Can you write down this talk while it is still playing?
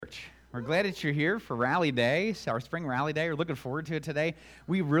We're glad that you're here for Rally Day, our spring Rally Day. We're looking forward to it today.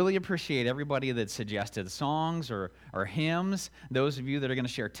 We really appreciate everybody that suggested songs or hymns. Those of you that are going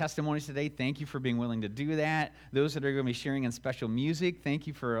to share testimonies today, thank you for being willing to do that. Those that are going to be sharing in special music, thank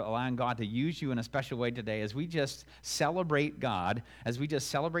you for allowing God to use you in a special way today as we just celebrate God, as we just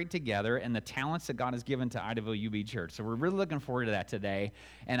celebrate together and the talents that God has given to Idaville UB Church. So we're really looking forward to that today.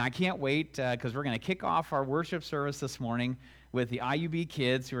 And I can't wait because we're going to kick off our worship service this morning with the IUB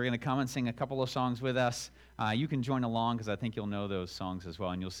kids who are going to come and sing a couple of songs with us. You can join along because I think you'll know those songs as well,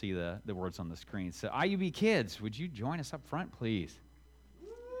 and you'll see the words on the screen. So IUB kids, would you join us up front, please?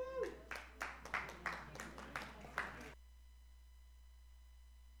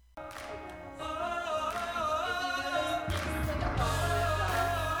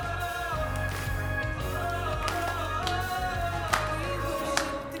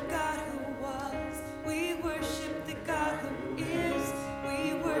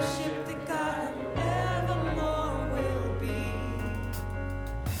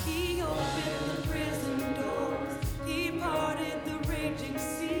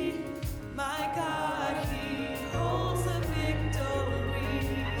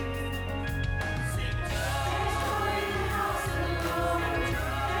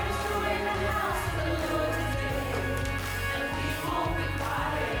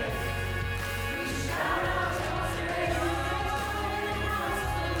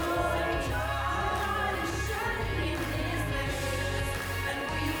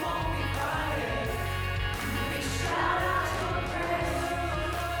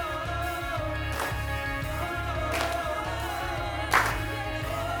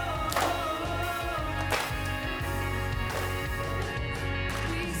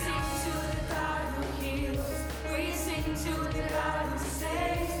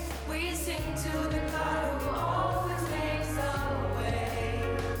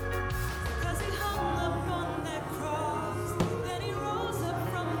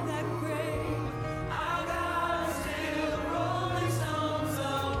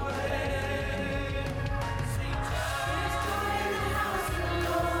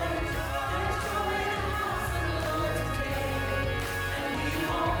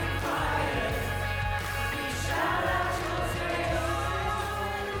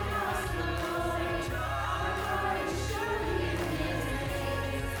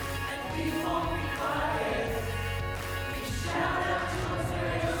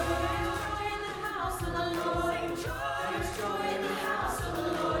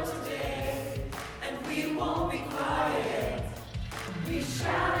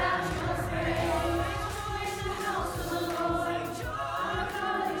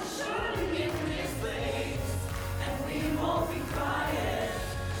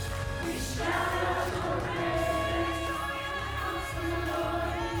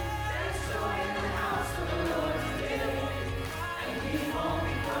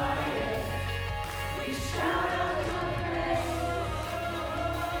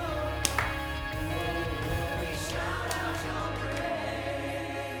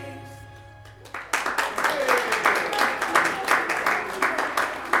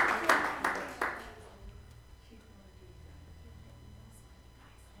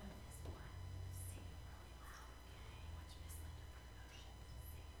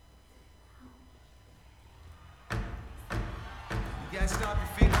 You guys stop your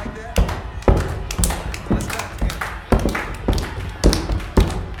feet like that. Let's go.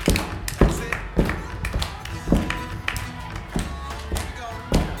 That's it. Here we go.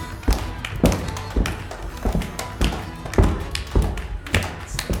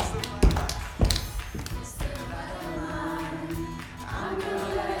 I'm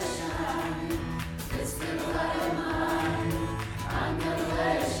gonna let it shine. This little light of mine. I'm gonna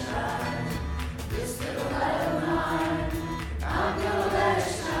let it shine. This little light of mine. I'm gonna let it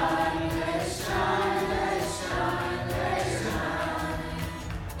shine.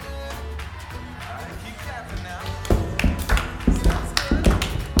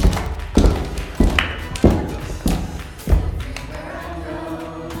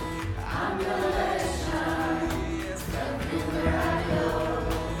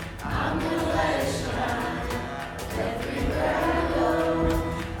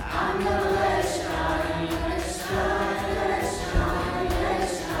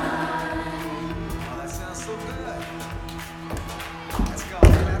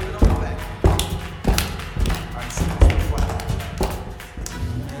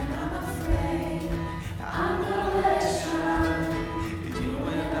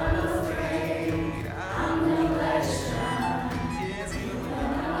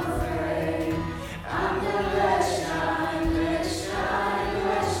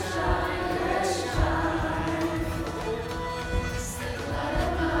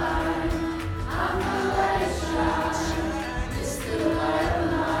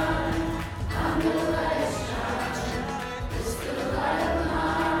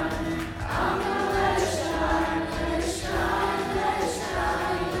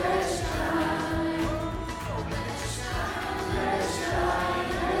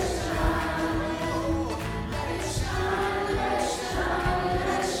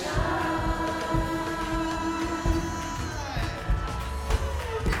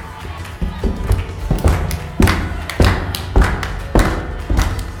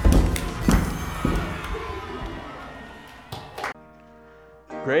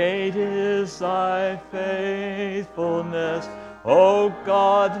 Great is thy faithfulness, O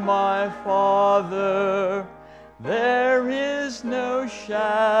God my Father. There is no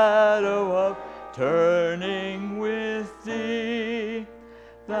shadow of turning with thee.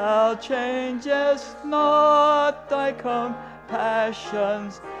 Thou changest not, thy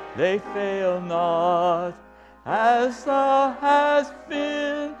compassions, they fail not. As thou hast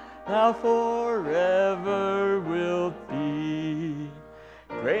been, thou forever wilt be.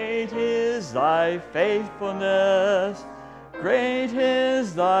 Great is thy faithfulness, great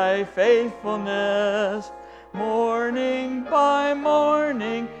is thy faithfulness. Morning by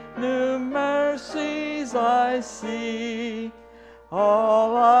morning, new mercies I see.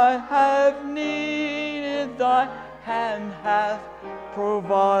 All I have needed, thy hand hath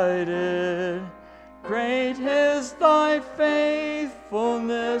provided. Great is thy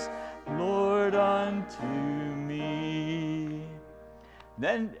faithfulness, Lord, unto me.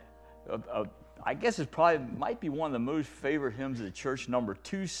 Then, I guess it probably might be one of the most favorite hymns of the church, number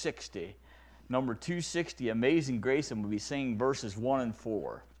 260. Number 260, Amazing Grace, and we'll be singing verses 1 and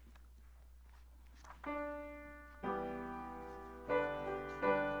 4.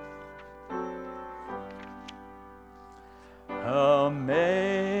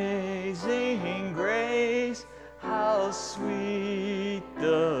 Amazing grace, how sweet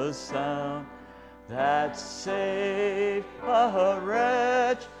the sound that saved a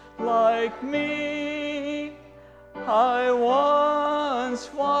wretch like me. I once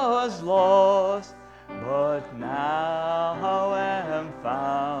was lost, but now am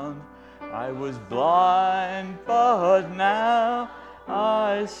found. I was blind, but now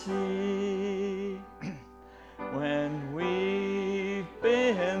I see. When we've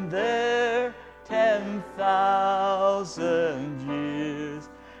been there 10,000 years,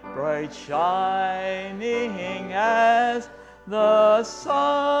 bright shining as the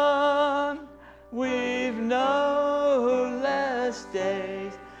sun, we've no less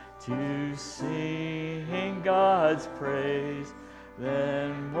days to sing God's praise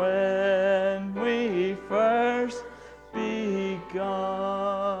than when we first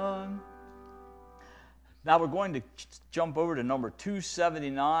begun. Now we're going to jump over to number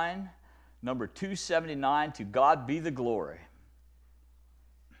 279. Number 279, To God Be the Glory.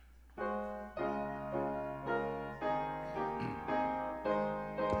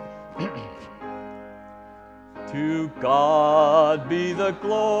 To God be the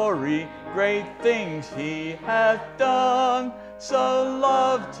glory, great things he hath done. So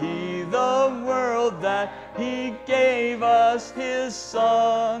loved he the world that he gave us his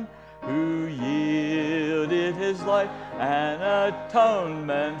Son, who yielded his life an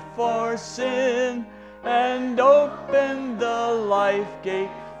atonement for sin, and opened the life gate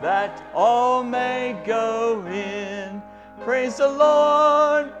that all may go in. Praise the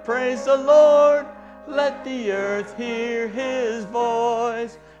Lord, praise the Lord. Let the earth hear his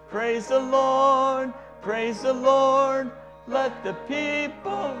voice. Praise the Lord, praise the Lord. Let the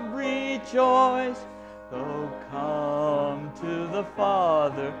people rejoice. Oh, come to the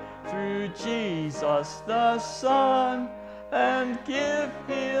Father through Jesus the Son, and give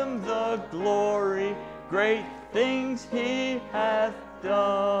him the glory, great things he hath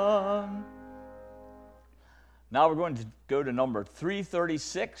done. Now we're going to go to number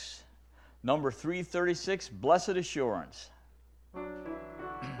 336. Number 336, Blessed Assurance.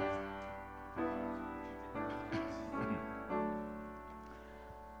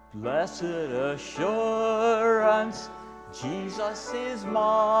 Blessed assurance, Jesus is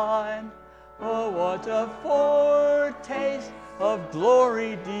mine. Oh, what a foretaste of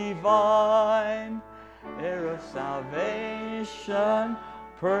glory divine. Heir of salvation,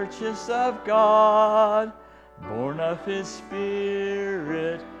 purchase of God, born of his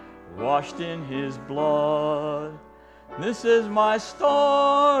Spirit, washed in his blood. This is my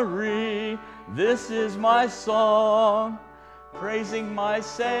story, this is my song, praising my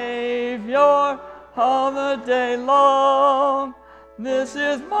Savior all the day long. This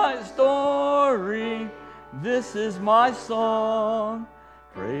is my story, this is my song,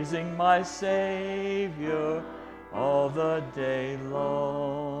 praising my Savior all the day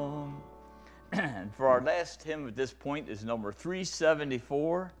long. And for our last hymn at this point is number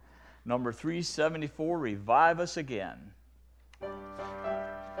 374. Number 374, Revive Us Again.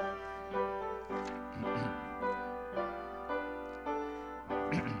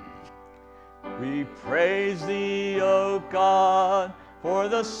 We praise thee, O God, for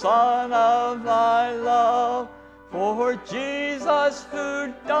the Son of thy love, for Jesus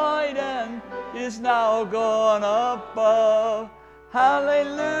who died and is now gone above.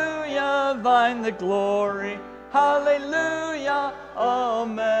 Hallelujah, thine the glory, Hallelujah,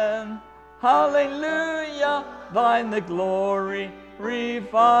 amen. Hallelujah, thine the glory,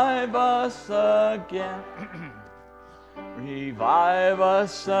 revive us again. Revive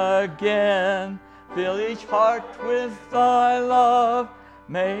us again, fill each heart with thy love.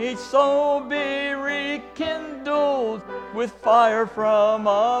 May each soul be rekindled with fire from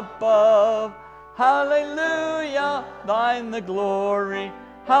above. Hallelujah, thine the glory.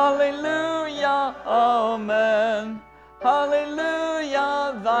 Hallelujah, amen.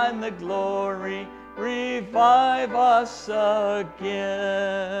 Hallelujah, thine the glory. Revive us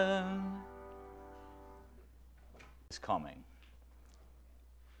again. It's coming.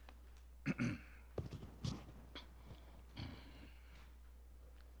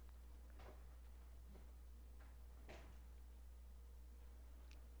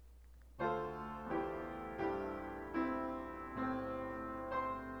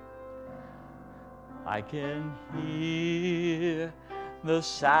 I can hear the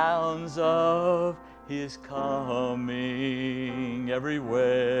sounds of his coming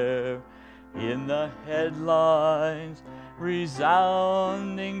everywhere, in the headlines,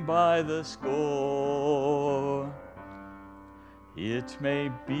 resounding by the score. It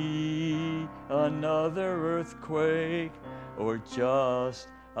may be another earthquake or just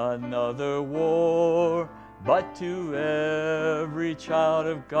another war, but to every child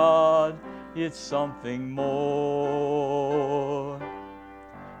of God, it's something more.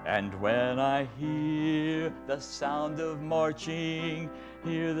 And when I hear the sound of marching,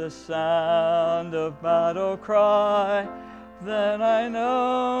 hear the sound of battle cry, then I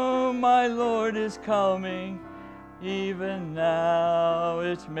know my Lord is coming. Even now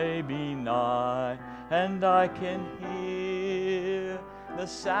it may be nigh, and I can hear the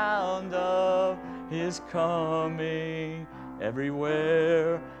sound of his coming.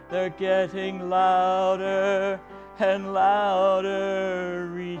 Everywhere they're getting louder and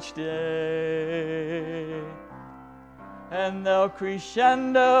louder each day, and they'll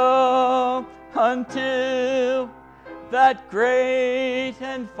crescendo until that great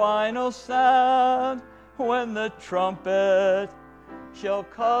and final sound, when the trumpet shall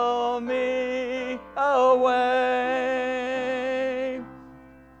call me away.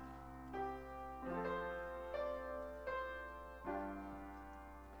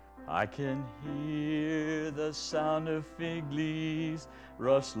 I can hear the sound of fig leaves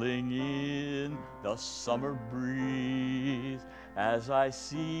rustling in the summer breeze, as I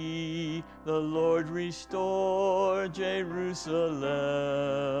see the Lord restore Jerusalem.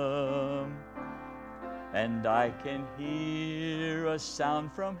 And I can hear a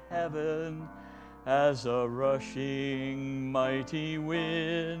sound from heaven as a rushing mighty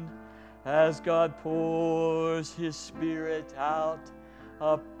wind, as God pours his Spirit out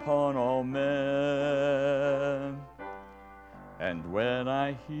upon all men. And when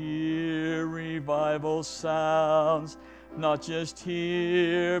I hear revival sounds, not just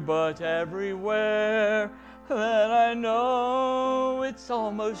here but everywhere, then I know it's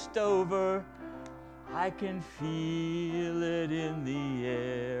almost over. I can feel it in the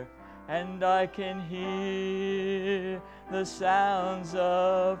air, and I can hear the sounds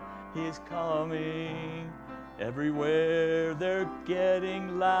of his coming. Everywhere they're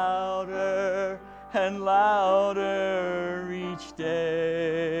getting louder and louder each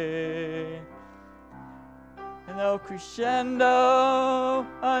day, and they'll crescendo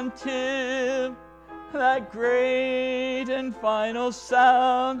until that great and final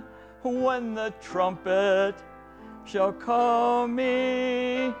sound, when the trumpet shall call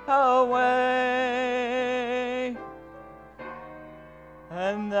me away.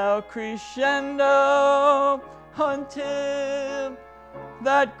 And thou crescendo until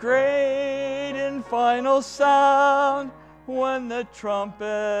that great and final sound, when the trumpet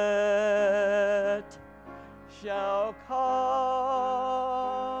shall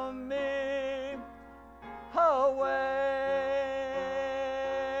call me away.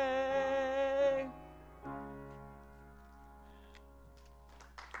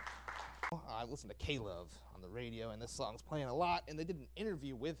 I listened to K-Love on the radio, and this song's playing a lot, and they did an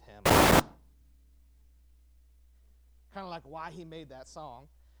interview with him, kind of like why he made that song,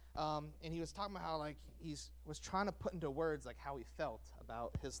 and he was talking about how like was trying to put into words like how he felt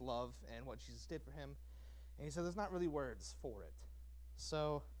about his love and what Jesus did for him, and he said there's not really words for it.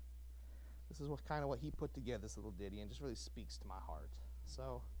 So this is what he put together, this little ditty, and just really speaks to my heart.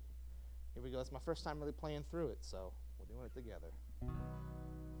 So here we go. It's my first time really playing through it, so we're doing it together.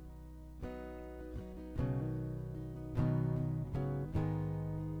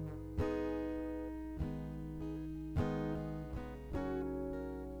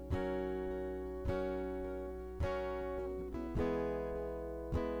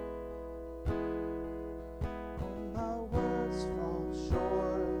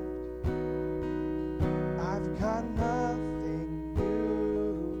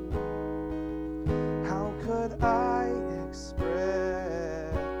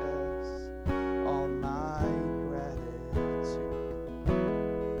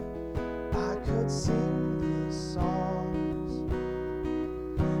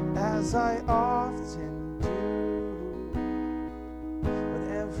 as I often do. But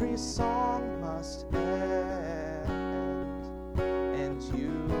every song must end, and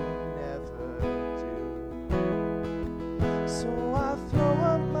you never do. So I throw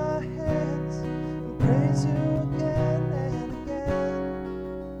up my hands and praise you again and again.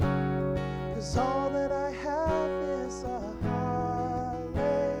 'Cause all that I have is a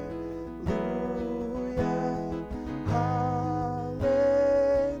hallelujah, hallelujah.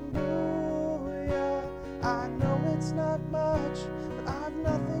 I know it's not much, but I've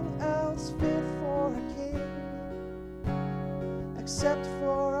nothing else fit for a king except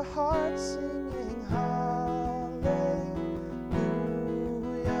for a heart singing hallelujah,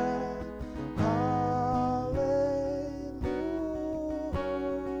 hallelujah.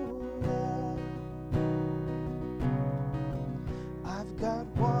 I've got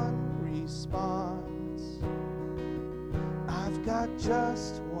one response, I've got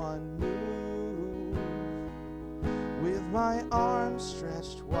just one move, with my arms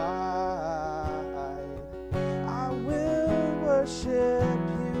stretched wide, I will worship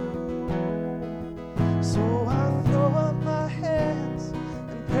you. So I throw up my hands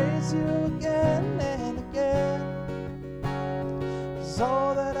and praise you again and again. 'Cause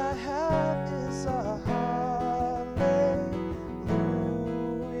all that I have is a hallelujah,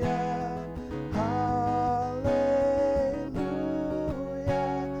 hallelujah.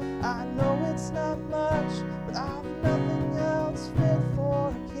 I know it's not much, but I've nothing else fit for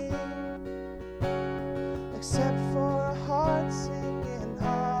a king except for a heart singing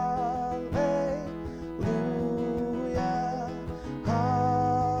hallelujah,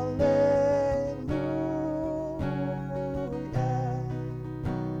 hallelujah.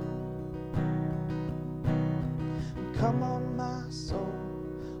 Come on, my soul,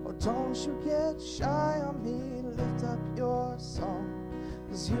 oh don't you get shy on me, lift up your song.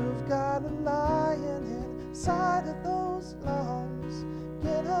 'Cause you've got a lion inside of those lungs.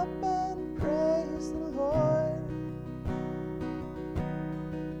 Get up and praise the Lord.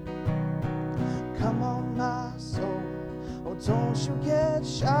 Come on, my soul, oh don't you get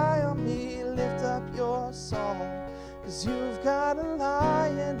shy on me, lift up your song. 'Cause you've got a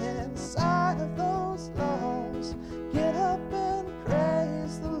lion inside of those lungs. Get up and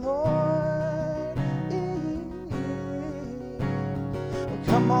praise the Lord.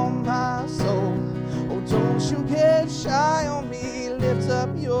 Come on, my soul, oh don't you get shy on me, lift up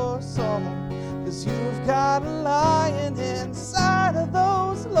your song. 'Cause you've got a lion inside of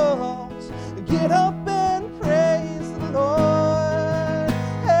those lungs. Get up and praise the Lord.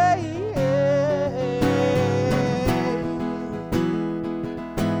 Hey, hey.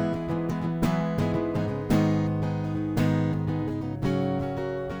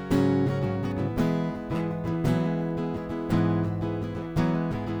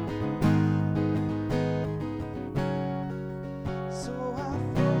 So I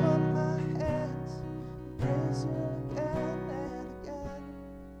throw up my hands and praise you again and again.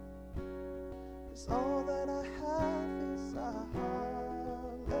 'Cause all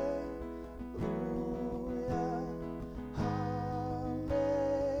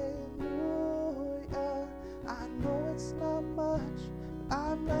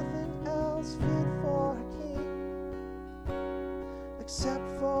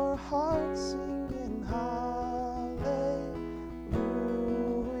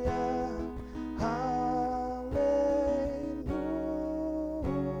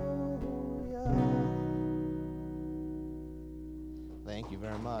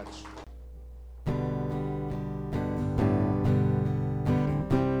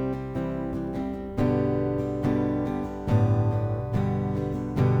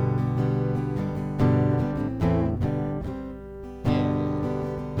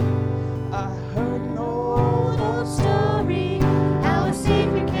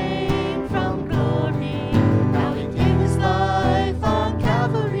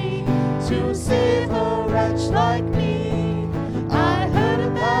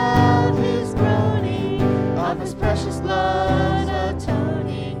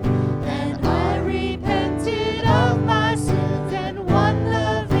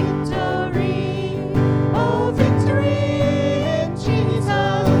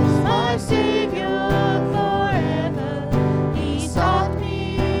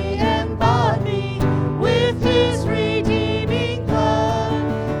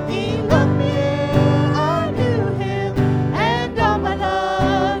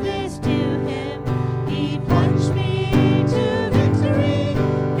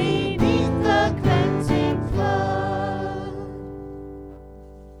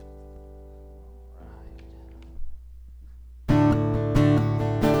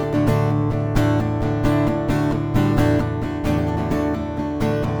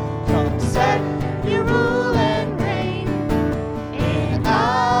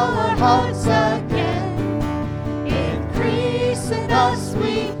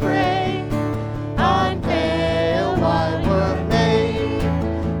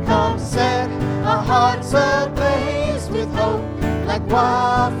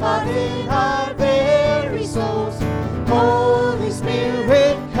wildfire in our very souls. Holy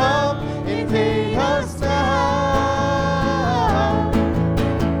Spirit, come invade us now.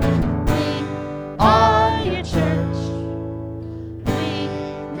 We are your church. We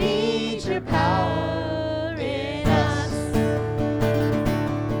need your power in us.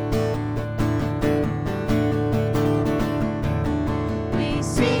 We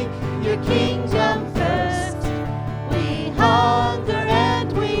seek your kingdom first. We hunger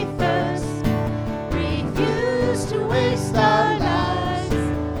and we thirst. Refuse to waste our lives,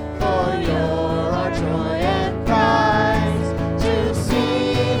 for you're our joy and prize. To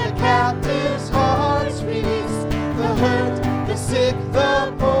see the captives' hearts release, the hurt, the sick,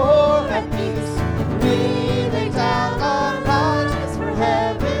 the poor at peace. We lay down our lives for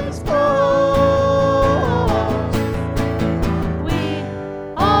heaven's cause. We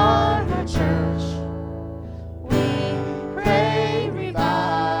are your church. We pray,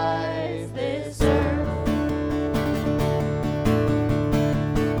 revive this earth.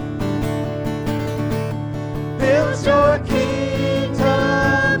 Build your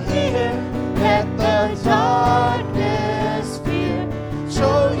kingdom here. Let the darkness fear.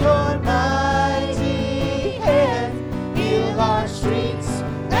 Show your mighty hand. Heal our streets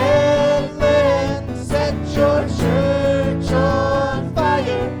and land. Set your church on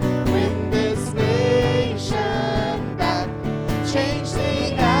fire. Win this nation back. Change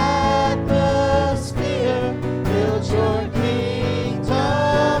the atmosphere. Build your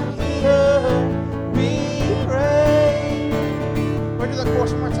kingdom here. We pray. We're gonna do the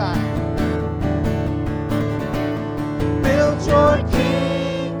chorus one more time. Build your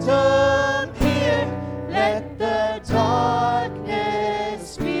kingdom here. Let the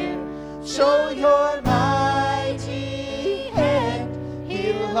darkness fear. Show your mighty hand.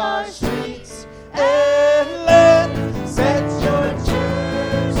 Heal our streets and land. Set your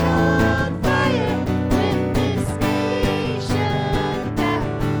church on fire. Win this nation back.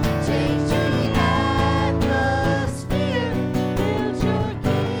 Change the atmosphere. Build your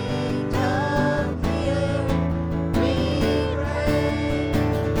kingdom here. We pray.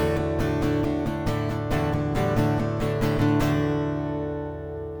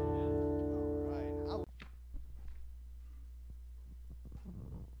 All right.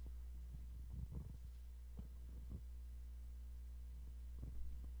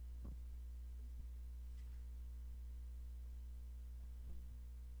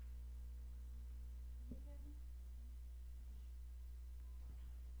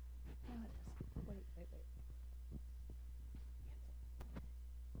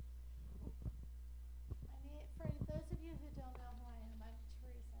 For those of you who don't know who I am, I'm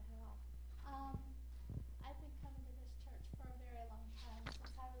Teresa Hill. I've been coming to this church for a very long time,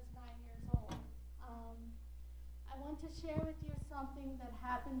 since I was 9 years old. I want to share with you something that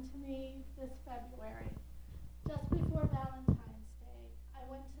happened to me this February, just before Valentine's Day. I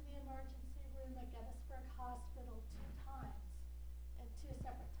went to the emergency room at Gettysburg Hospital 2 times, at 2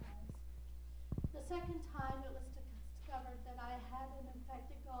 separate times. The second time, it was discovered that I had an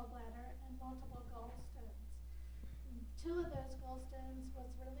infected gallbladder and multiple gallstones. 2 of those gallstones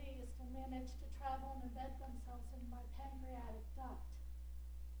was released and managed to travel and embed themselves in my pancreatic duct.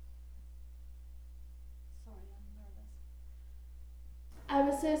 Sorry, I'm nervous. I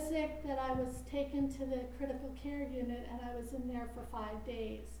was so sick that I was taken to the critical care unit and I was in there for 5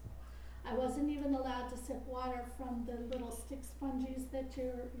 days. I wasn't even allowed to sip water from the little stick sponges that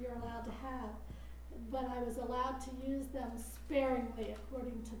you're allowed to have, but I was allowed to use them sparingly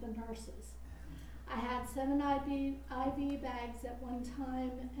according to the nurses. I had 7 IV bags at one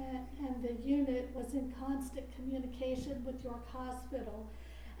time, and the unit was in constant communication with York Hospital,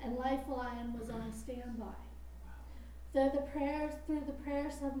 and Lifeline was on standby. Through the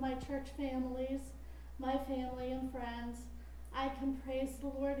prayers of my church families, my family and friends, I can praise the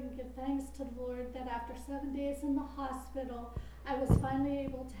Lord and give thanks to the Lord that after 7 days in the hospital, I was finally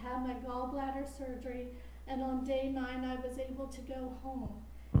able to have my gallbladder surgery, and on day 9 I was able to go home.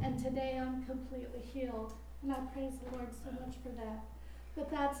 And today I'm completely healed, and I praise the Lord so much for that. But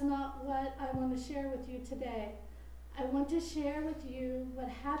that's not what I want to share with you today. I want to share with you what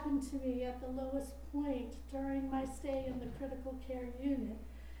happened to me at the lowest point during my stay in the critical care unit,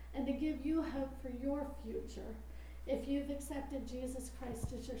 and to give you hope for your future if you've accepted Jesus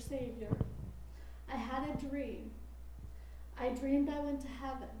Christ as your Savior. I had a dream. I dreamed I went to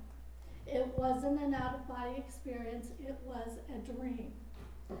heaven. It wasn't an out-of-body experience, it was a dream.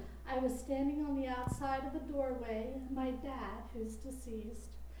 I was standing on the outside of a doorway, my dad, who's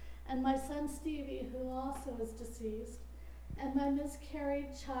deceased, and my son Stevie, who also is deceased, and my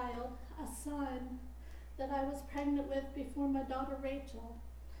miscarried child, a son that I was pregnant with before my daughter Rachel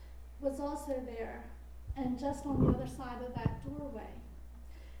was also there, and just on the other side of that doorway.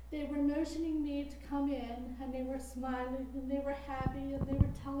 They were motioning me to come in, and they were smiling, and they were happy, and they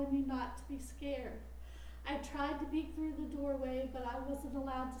were telling me not to be scared. I tried to peek through the doorway, but I wasn't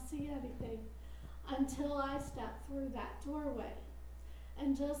allowed to see anything until I stepped through that doorway.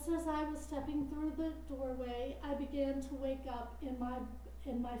 And just as I was stepping through the doorway, I began to wake up in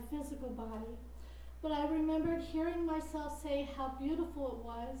my physical body. But I remembered hearing myself say how beautiful it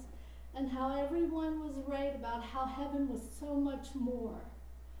was, and how everyone was right about how heaven was so much more.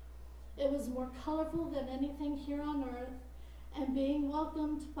 It was more colorful than anything here on earth, and being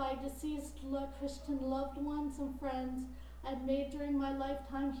welcomed by deceased Christian loved ones and friends I'd made during my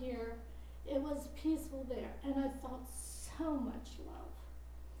lifetime here, it was peaceful there, and I felt so much love.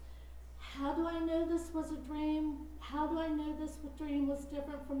 How do I know this was a dream? How do I know this dream was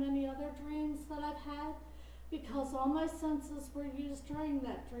different from any other dreams that I've had? Because all my senses were used during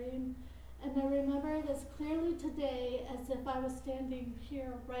that dream, and I remember it as clearly today as if I was standing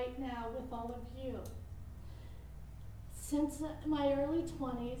here right now with all of you. Since my early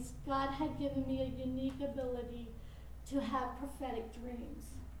 20s, God had given me a unique ability to have prophetic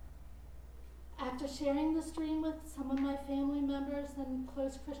dreams. After sharing this dream with some of my family members and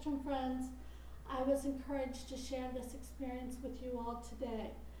close Christian friends, I was encouraged to share this experience with you all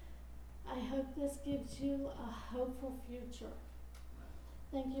today. I hope this gives you a hopeful future.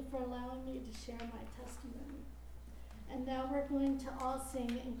 Thank you for allowing me to share my testimony. And now we're going to all sing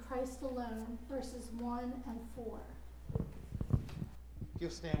In Christ Alone, verses 1 and 4. If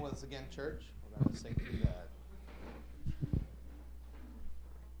you'll stand with us again, church, we're going to sing through that.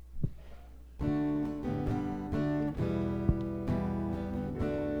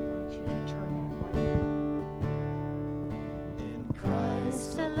 In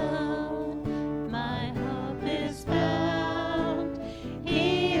Christ alone, my hope is found.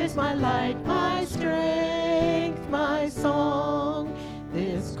 He is my light, my strength, my song.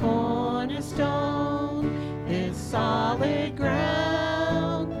 This cornerstone, this solid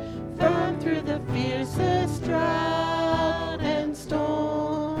ground, firm through the fiercest drought and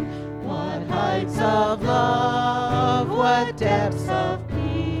storm. What heights of love, what depths of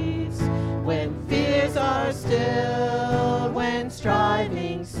peace, when fears are stilled, when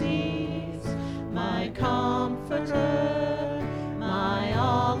striving cease. My comforter, my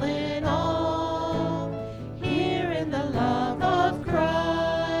all in all, here in the love of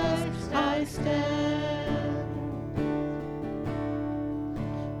Christ I stand.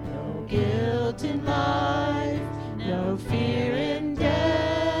 No guilt in life, no fear in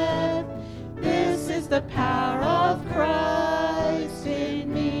death. This is the power of Christ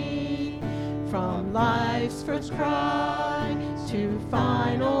in me. From life's first cry to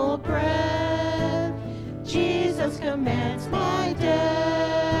final breath, Jesus commands my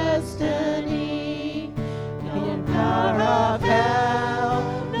destiny. No power of hell,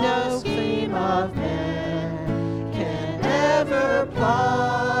 no scheme of man can ever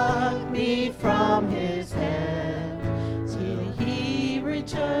pluck me from his hand till he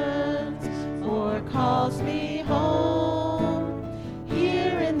returns or calls me home.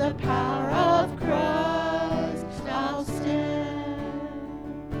 Here in the power of Christ I'll stand.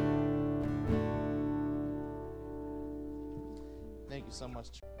 Thank you so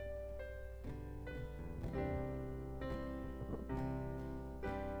much.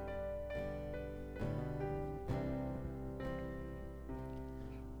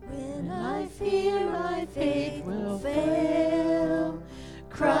 When I fear my faith will fail,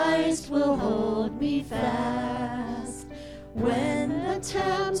 Christ will hold me fast. When the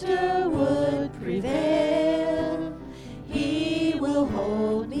tempter would prevail, he will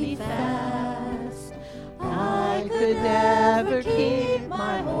hold me fast. I could never keep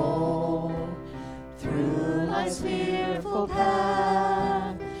my hold through life's fearful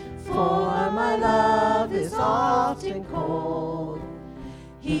path, for my love is often cold.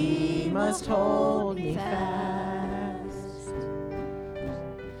 He must hold me fast.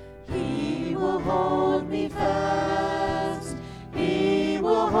 He will hold me fast. He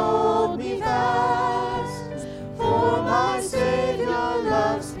will hold me fast. For my Savior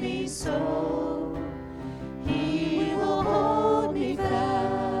loves me so. He will hold me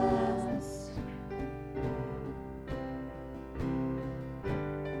fast.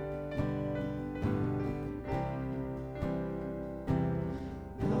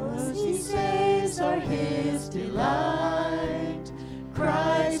 These days are his delight.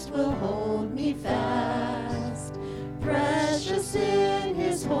 Christ will hold me fast. Precious in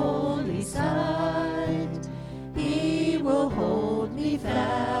his holy sight, he will hold me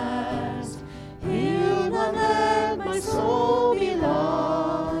fast. He'll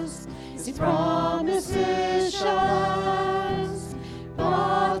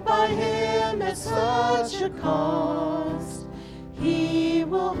tossed, He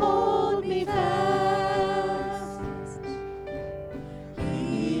will hold me fast.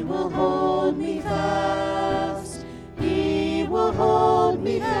 He will hold me fast. He will hold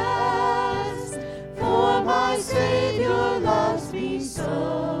me fast. For my Savior loves me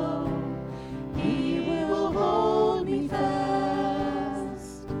so. He will hold me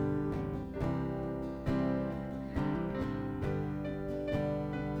fast.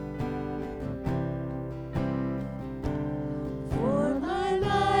 For my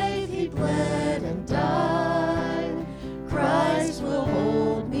life He bled and died. Christ will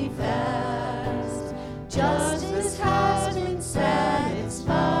hold me fast. Justice has been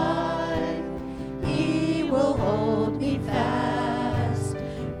satisfied. He will hold me fast.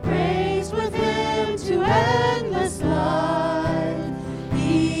 Praise with Him to endless life.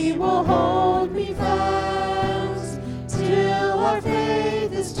 He will hold me fast till our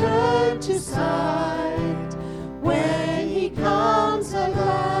faith is turned to sight. When He comes at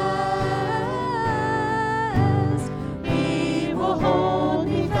last, He will hold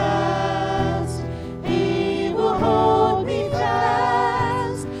me fast. He will hold me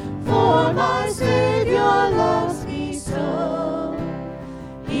fast. For my Savior loves me so.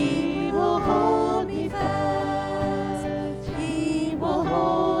 He will hold me fast. He will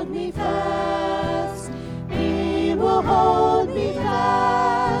hold me fast. He will hold me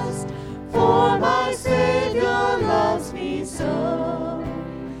fast. For my Savior loves me so.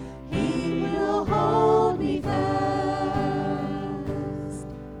 He will hold me fast.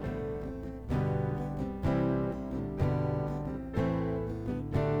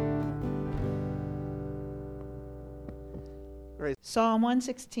 Psalm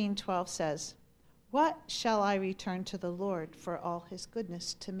 116:12 says, "What shall I return to the Lord for all His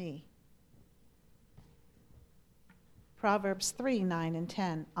goodness to me?" Proverbs 3:9 and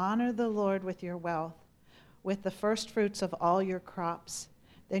 10, "Honor the Lord with your wealth, with the first fruits of all your crops.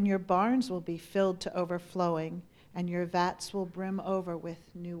 Then your barns will be filled to overflowing, and your vats will brim over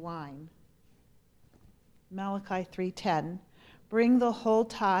with new wine." Malachi 3:10, "Bring the whole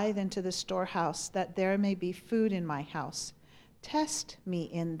tithe into the storehouse, that there may be food in my house. Test me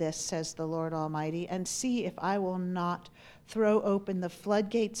in this, says the Lord Almighty, and see if I will not throw open the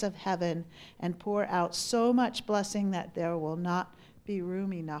floodgates of heaven and pour out so much blessing that there will not be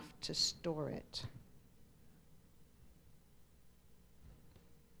room enough to store it."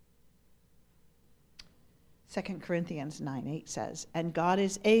 Second Corinthians 9:8 says, "And God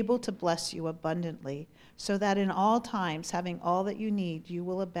is able to bless you abundantly, so that in all times, having all that you need, you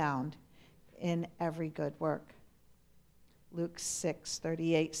will abound in every good work." Luke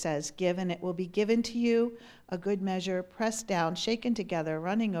 6:38 says, "Give and it will be given to you, a good measure, pressed down, shaken together,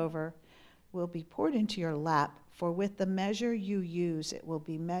 running over, will be poured into your lap, for with the measure you use, it will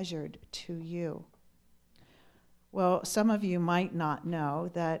be measured to you." Well, some of you might not know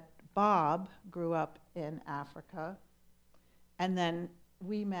that Bob grew up in Africa, and then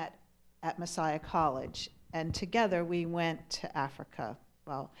we met at Messiah College, and together we went to Africa.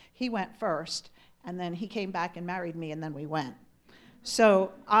 Well, he went first, and then he came back and married me, and then we went.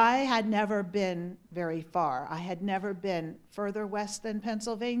 So I had never been very far. I had never been further west than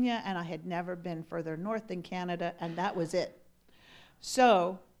Pennsylvania, and I had never been further north than Canada, and that was it.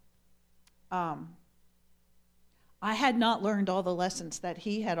 So I had not learned all the lessons that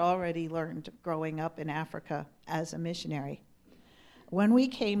he had already learned growing up in Africa as a missionary. When we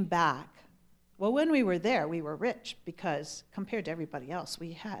came back, well, when we were there, we were rich because compared to everybody else,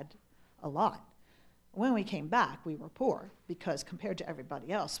 we had a lot. When we came back, we were poor because compared to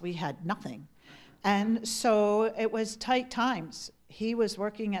everybody else, we had nothing. And so it was tight times. He was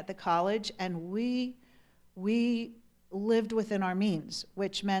working at the college, and we lived within our means,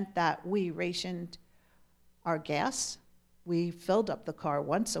 which meant that we rationed our gas. We filled up the car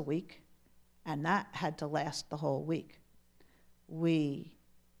once a week, and that had to last the whole week. We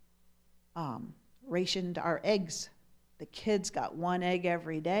rationed our eggs. The kids got one egg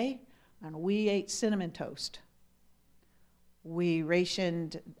every day, and we ate cinnamon toast. We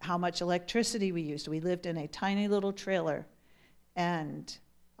rationed how much electricity we used. We lived in a tiny little trailer, and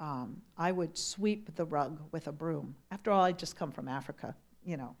I would sweep the rug with a broom. After all, I'd just come from Africa,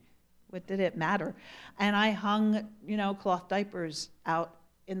 you know. What did it matter? And I hung, cloth diapers out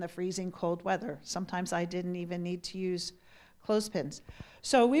in the freezing cold weather. Sometimes I didn't even need to use clothespins.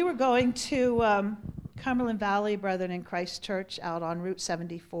 So we were going to Cumberland Valley Brethren in Christ Church out on Route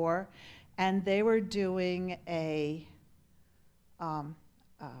 74, and they were doing a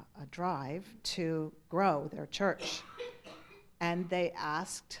drive to grow their church. And they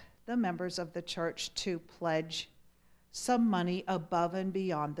asked the members of the church to pledge some money above and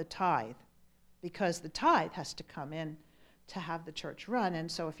beyond the tithe. because the tithe has to come in to have the church run.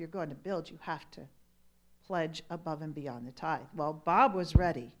 And so if you're going to build, you have to pledge above and beyond the tithe. Well, Bob was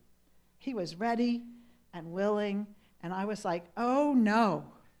ready. He was ready and willing. And I was like, oh, no.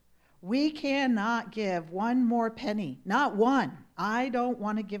 We cannot give one more penny. Not one. I don't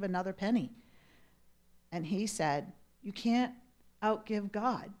want to give another penny. And he said, you can't outgive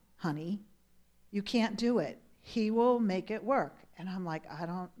God, honey. You can't do it. He will make it work. And I'm like, I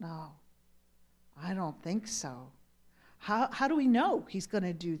don't know. I don't think so. How do we know he's going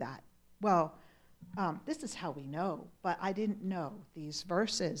to do that? Well, this is how we know. But I didn't know these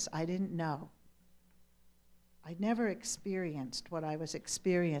verses. I didn't know. I'd never experienced what I was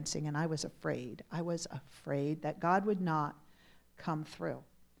experiencing, and I was afraid. I was afraid that God would not come through.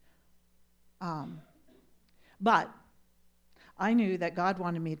 But I knew that God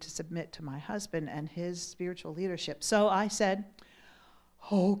wanted me to submit to my husband and his spiritual leadership. So I said,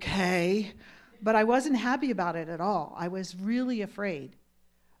 okay. But I wasn't happy about it at all. I was really afraid.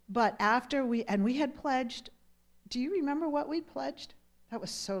 But after we had pledged, do you remember what we pledged? That was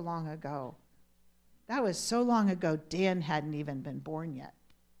so long ago. That was so long ago, Dan hadn't even been born yet.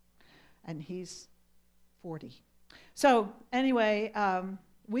 And he's 40. So anyway,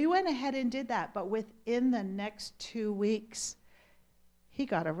 we went ahead and did that. But within the next 2 weeks, he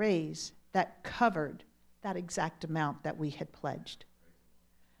got a raise that covered that exact amount that we had pledged.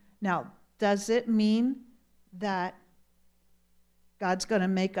 Now, does it mean that God's going to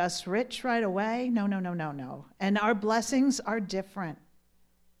make us rich right away? No. And our blessings are different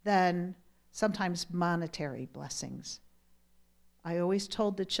than sometimes monetary blessings. I always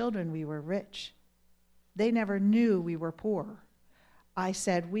told the children we were rich. They never knew we were poor. I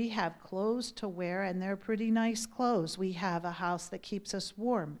said, we have clothes to wear, and they're pretty nice clothes. We have a house that keeps us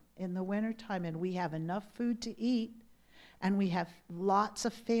warm in the wintertime, and we have enough food to eat, and we have lots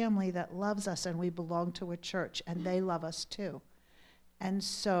of family that loves us, and we belong to a church, and they love us too. And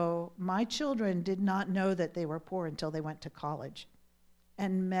so my children did not know that they were poor until they went to college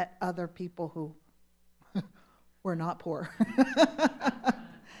and met other people who were not poor.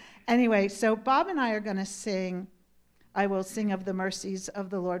 Anyway, so Bob and I are going to sing, I Will Sing of the Mercies of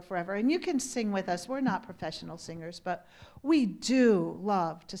the Lord Forever. And you can sing with us. We're not professional singers, but we do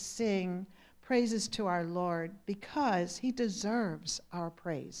love to sing praises to our Lord because he deserves our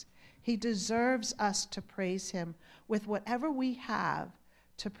praise. He deserves us to praise him with whatever we have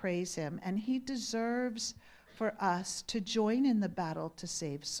to praise him. And he deserves for us to join in the battle to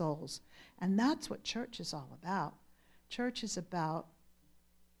save souls. And that's what church is all about. Church is about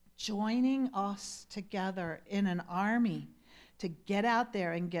joining us together in an army to get out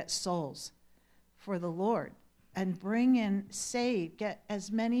there and get souls for the Lord and bring in, get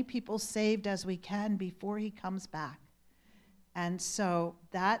as many people saved as we can before he comes back. And so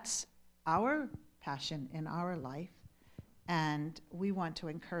that's our passion in our life. And we want to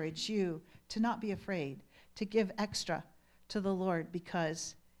encourage you to not be afraid, to give extra to the Lord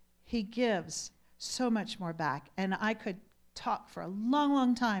because he gives so much more back. And I could talk for a long,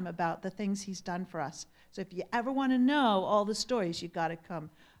 long time about the things he's done for us. So if you ever want to know all the stories, you've got to come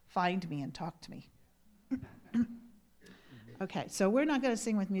find me and talk to me. Okay, so we're not going to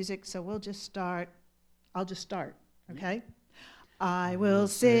sing with music, so we'll just start. I'll just start, okay? I will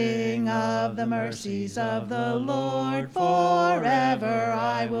sing of the mercies of the Lord forever.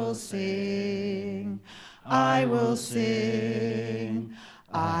 I will sing. I will sing.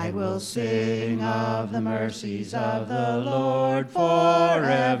 I will sing of the mercies of the Lord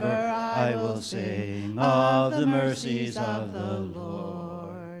forever. I will sing of the mercies of the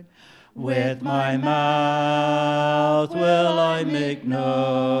Lord. With my mouth will I make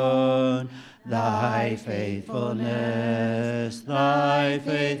known thy faithfulness, thy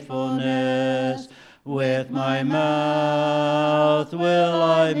faithfulness. With my mouth will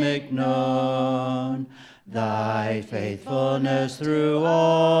I make known thy faithfulness through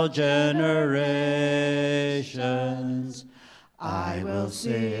all generations. I will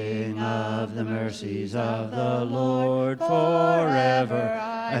sing of the mercies of the Lord forever.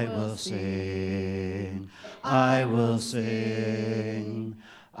 I will sing. I will sing.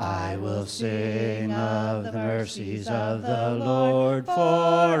 I will sing of the mercies of the Lord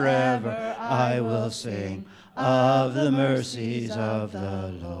forever. I will sing of the mercies of the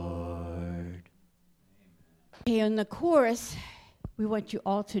Lord. Okay, in the chorus, we want you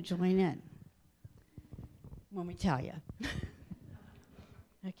all to join in when we tell you.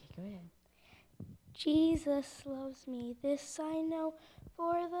 Okay, go ahead. Jesus loves me, this I know,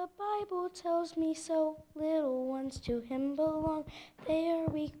 for the Bible tells me so. Little ones to him belong. They are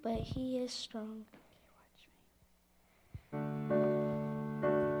weak, but he is strong.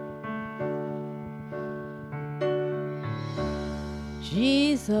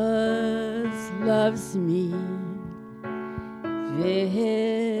 Jesus loves me.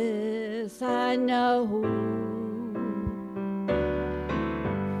 This I know,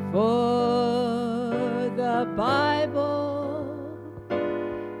 for the Bible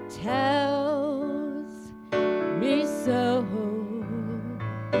tells me so.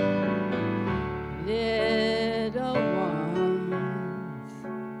 Little ones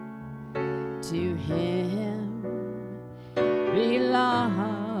to Him belong.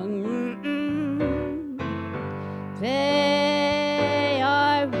 They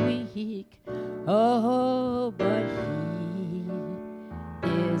are weak, oh, but He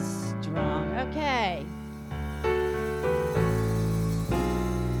is strong. Okay.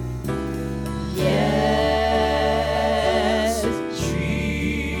 Yes,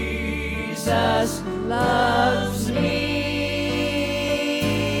 Jesus loves me.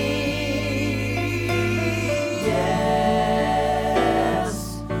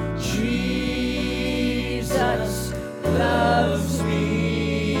 Yes, Jesus loves me.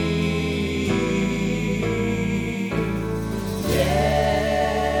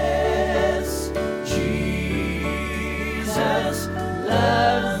 Yes, Jesus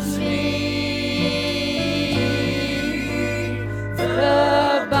loves me.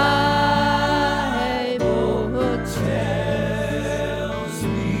 The Bible tells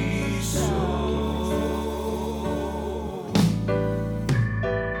me so.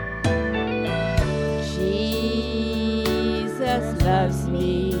 Jesus loves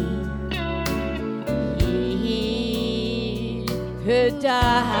me. He could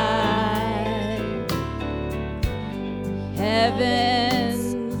die.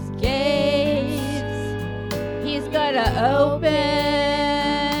 Heaven's gates He's gonna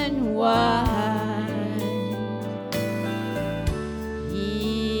open wide.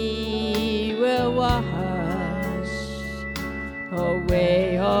 He will wash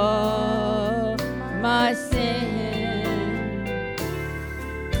away all my sin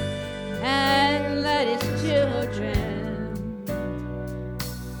and let His children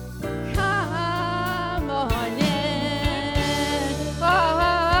come on in. Oh,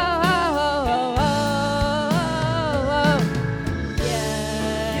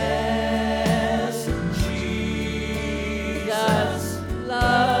 yes, Jesus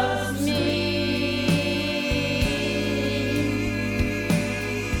loves me.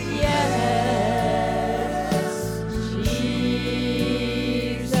 Yes, Jesus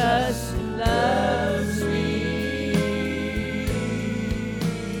loves me.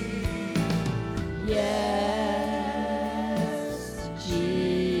 Yes,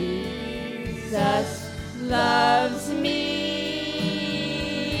 Jesus loves me.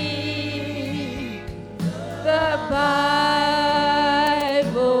 The Bible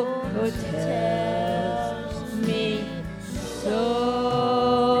tells me so.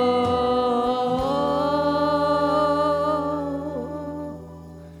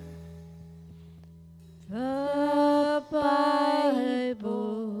 The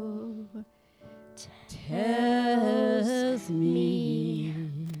Bible tells me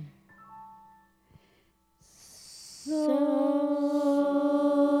so.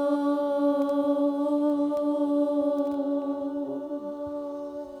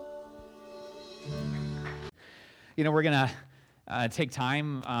 You know, we're going to take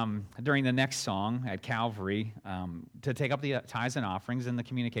time during the next song at Calvary to take up the tithes and offerings in the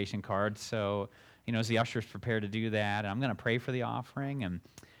communication card. So, you know, as the ushers prepare to do that, I'm going to pray for the offering.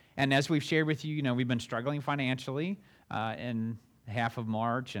 And as we've shared with you, you know, we've been struggling financially in half of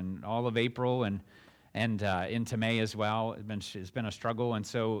March and all of April and into May as well. It's been a struggle. And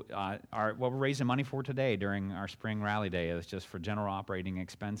so what we're raising money for today during our spring rally day is just for general operating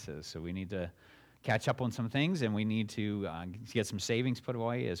expenses. So we need to catch up on some things, and we need to get some savings put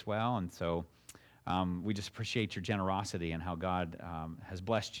away as well. And so we just appreciate your generosity and how God has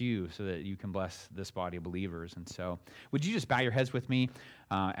blessed you so that you can bless this body of believers. And so would you just bow your heads with me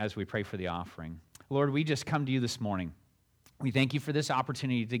as we pray for the offering? Lord, we just come to you this morning. We thank you for this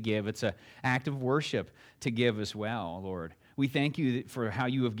opportunity to give. It's an act of worship to give as well, Lord. We thank you for how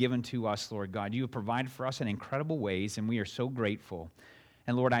you have given to us, Lord God. You have provided for us in incredible ways, and we are so grateful.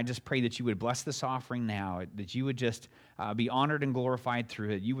 And Lord, I just pray that you would bless this offering now, that you would just be honored and glorified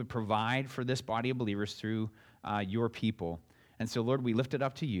through it. You would provide for this body of believers through your people. And so, Lord, we lift it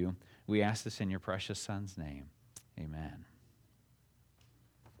up to you. We ask this in your precious Son's name. Amen.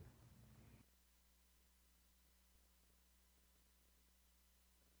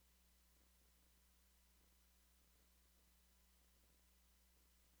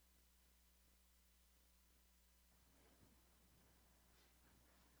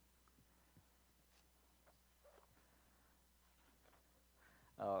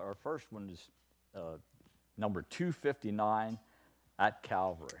 Our first one is number 259, At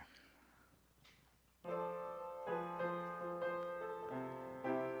Calvary.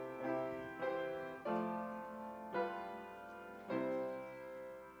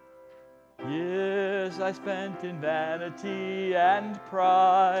 Years I spent in vanity and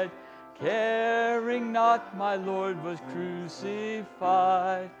pride, caring not my Lord was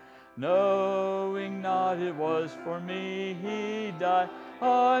crucified, knowing not it was for me he died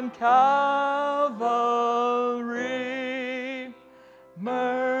on Calvary.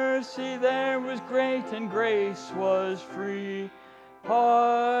 Mercy there was great and grace was free,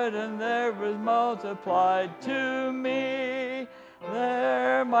 pardon there was multiplied to me.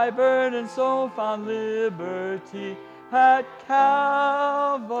 There my burdened soul found liberty at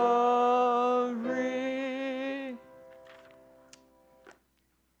Calvary.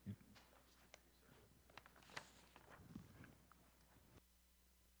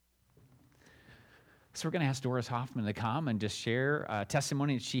 So we're going to ask Doris Hoffman to come and just share a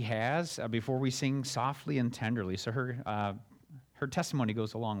testimony that she has before we sing Softly and Tenderly. So her testimony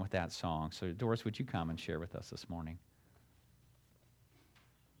goes along with that song. So Doris, would you come and share with us this morning?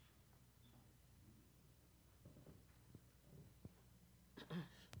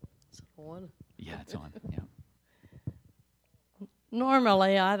 On? Yeah, it's on. Yeah.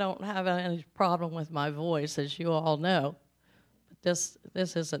 Normally, I don't have any problem with my voice, as you all know. But this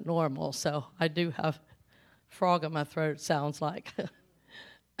isn't normal, so I do have frog in my throat, sounds like.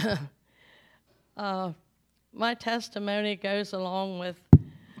 My testimony goes along with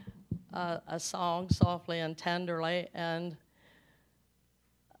a song, Softly and Tenderly. And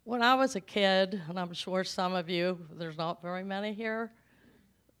when I was a kid, and I'm sure some of you, there's not very many here,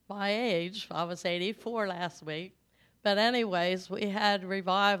 my age, I was 84 last week, but anyways, we had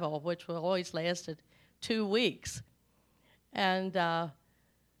revival, which always lasted 2 weeks, and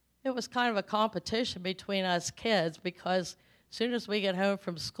it was kind of a competition between us kids, because as soon as we get home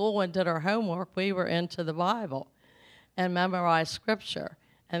from school and did our homework, we were into the Bible and memorized scripture,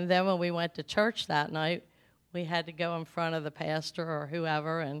 and then when we went to church that night, we had to go in front of the pastor or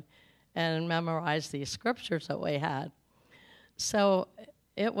whoever and memorize these scriptures that we had. So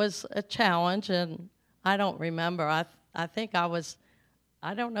it was a challenge, and I don't remember. I think I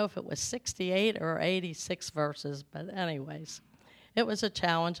don't know if it was 68 or 86 verses, but anyways, it was a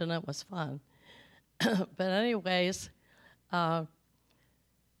challenge, and it was fun. But anyways, that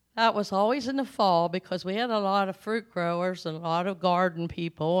was always in the fall, because we had a lot of fruit growers and a lot of garden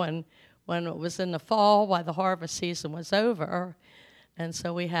people, and when it was in the fall, while the harvest season was over, and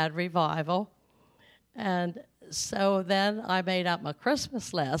so we had revival. And so then I made up my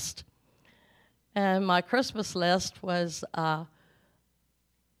Christmas list, and my Christmas list was a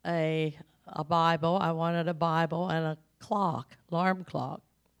Bible. I wanted a Bible and a clock, alarm clock.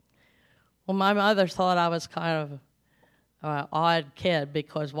 Well, my mother thought I was kind of an odd kid,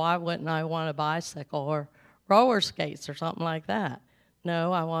 because why wouldn't I want a bicycle or roller skates or something like that?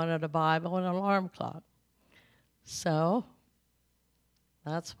 No, I wanted a Bible and an alarm clock. So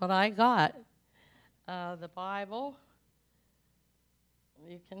that's what I got. The Bible,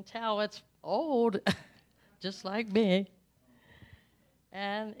 you can tell it's old, just like me.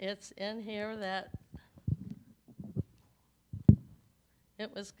 And it's in here that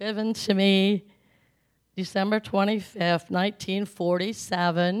it was given to me December 25th,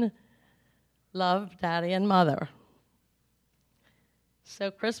 1947. Love, Daddy, and Mother.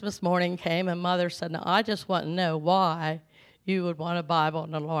 So Christmas morning came, and Mother said, "Now, I just want to know why you would want a Bible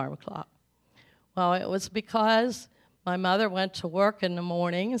and an alarm clock." Well, it was because my mother went to work in the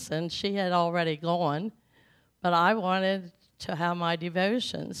mornings, and she had already gone, but I wanted to have my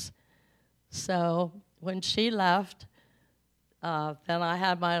devotions. So when she left, then I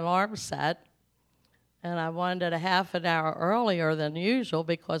had my alarm set, and I wanted it a half an hour earlier than usual,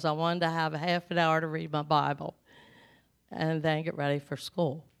 because I wanted to have a half an hour to read my Bible and then get ready for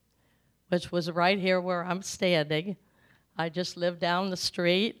school, which was right here where I'm standing. I just lived down the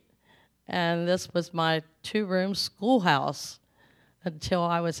street, and this was my 2-room schoolhouse until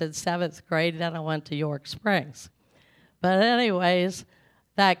I was in 7th grade. Then I went to York Springs. But anyways,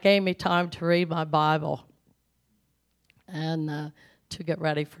 that gave me time to read my Bible and to get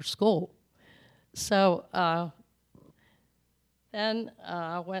ready for school. So then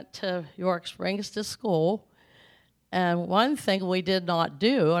I went to York Springs to school, and one thing we did not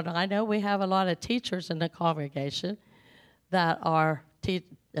do, and I know we have a lot of teachers in the congregation that are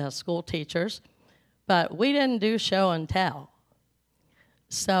school teachers, but we didn't do show and tell.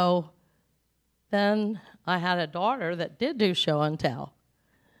 So then I had a daughter that did do show and tell.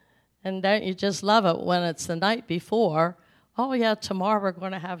 And don't you just love it when it's the night before? oh, yeah, tomorrow we're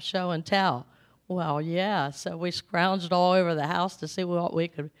going to have show and tell. Well, yeah, so we scrounged all over the house to see what we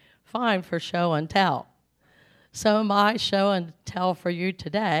could find for show and tell. So my show and tell for you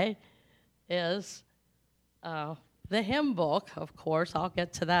today is the hymn book, of course. I'll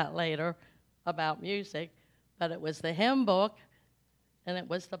get to that later about music. But it was the hymn book, and it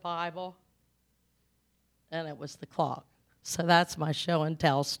was the Bible, and it was the clock. So that's my show and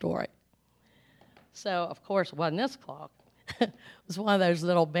tell story. So, of course, it wasn't this clock. It was one of those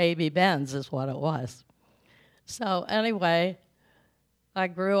little baby Bens is what it was. So anyway, I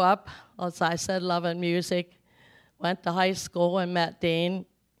grew up, as I said, loving music. Went to high school and met Dean.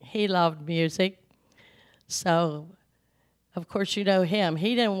 He loved music. So, of course, you know him.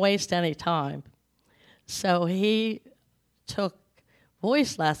 He didn't waste any time. So he took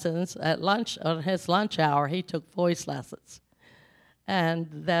voice lessons at lunch, on his lunch hour. He took voice lessons. And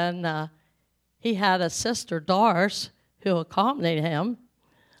then he had a sister, Doris, who accompanied him.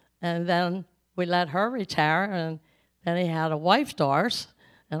 And then we let her retire, and then he had a wife, Doris,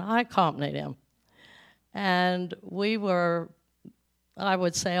 and I accompanied him. And we were, I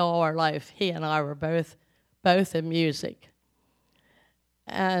would say all our life, he and I were both in music.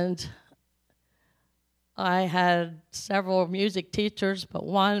 And I had several music teachers, but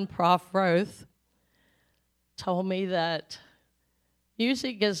one, Prof. Roth, told me that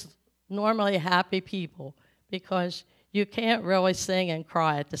music is normally happy people because you can't really sing and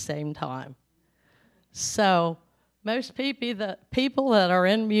cry at the same time. So most people that are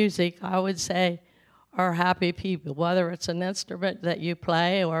in music, I would say, are happy people, whether it's an instrument that you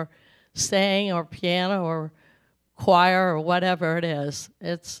play or sing or piano or choir or whatever it is.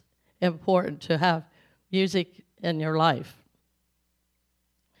 It's important to have music in your life.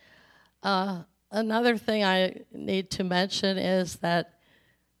 Another thing I need to mention is that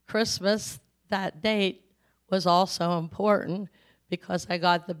Christmas, that date, was also important because I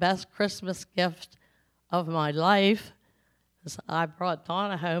got the best Christmas gift of my life. I brought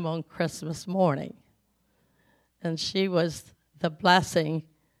Donna home on Christmas morning, and she was the blessing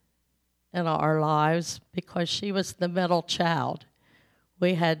in our lives because she was the middle child.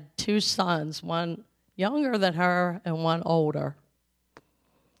 We had two sons, one younger than her and one older.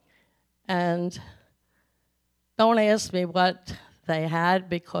 And don't ask me what they had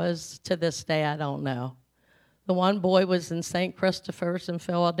because to this day I don't know. The one boy was in St. Christopher's in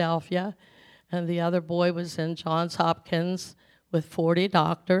Philadelphia, and the other boy was in Johns Hopkins with 40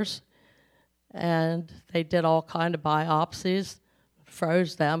 doctors. And they did all kind of biopsies,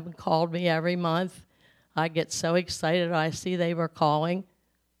 froze them, and called me every month. I get so excited I see they were calling.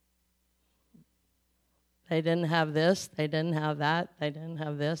 They didn't have this, they didn't have that, they didn't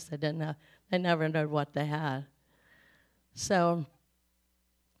have this, they never knew what they had. So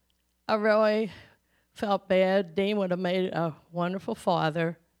I really felt bad. Dean would have made a wonderful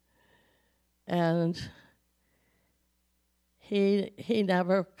father, and he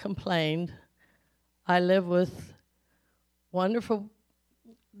never complained. I live with wonderful,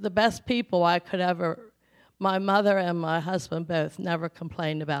 the best people I could ever. My mother and my husband both never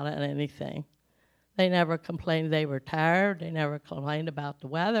complained about anything. They never complained they were tired. They never complained about the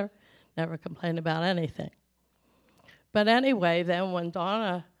weather, never complained about anything. But anyway, then when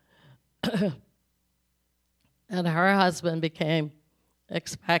Donna and her husband became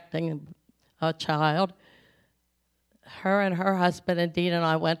expecting a child, her and her husband and Dean and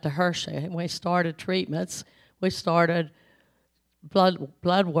I went to Hershey, and we started treatments. We started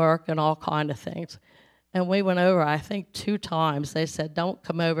blood work and all kind of things. And we went over, I think, 2 times. They said, don't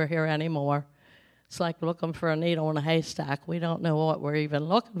come over here anymore. It's like looking for a needle in a haystack. We don't know what we're even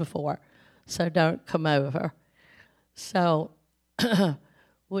looking for, so don't come over. So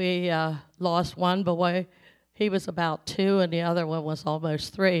we lost one boy. He was about 2, and the other one was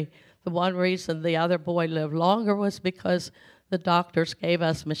almost 3. The one reason the other boy lived longer was because the doctors gave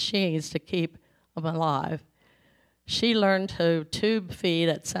us machines to keep him alive. She learned to tube feed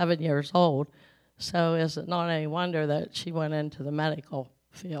at 7 years old, so is it not any wonder that she went into the medical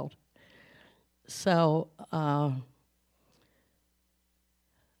field. So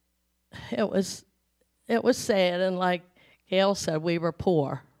it was sad, and like Gail said, we were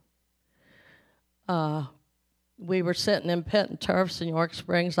poor. We were sitting in Pitt and Turf's in York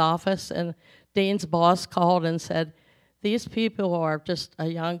Springs office, and Dean's boss called and said, these people are just a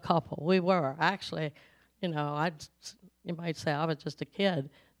young couple. We were. Actually, you might say I was just a kid.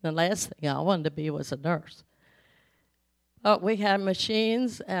 The last thing I wanted to be was a nurse. But we had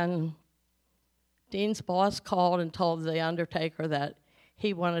machines, and Dean's boss called and told the undertaker that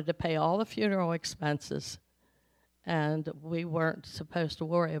he wanted to pay all the funeral expenses, and we weren't supposed to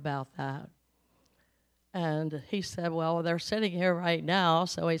worry about that. And he said, well, they're sitting here right now.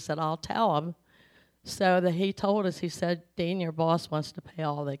 So he said, I'll tell them. So that he told us, he said, Dean, your boss wants to pay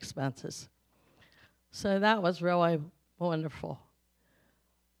all the expenses. So that was really wonderful.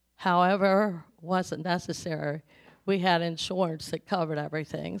 However, wasn't necessary. We had insurance that covered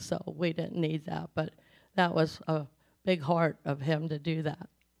everything, so we didn't need that. But that was a big heart of him to do that.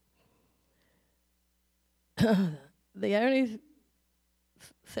 The only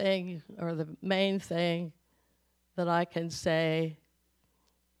thing, or the main thing that I can say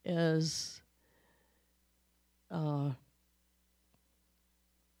is the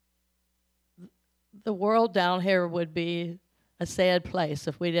world down here would be a sad place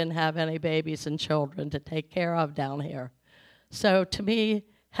if we didn't have any babies and children to take care of down here. So to me,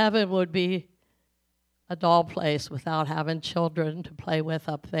 heaven would be a dull place without having children to play with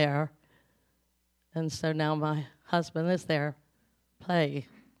up there. And so now my husband is there playing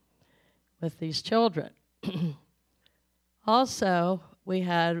with these children. Also, we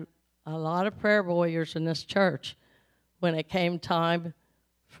had a lot of prayer warriors in this church when it came time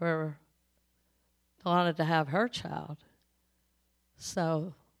for Donna to have her child.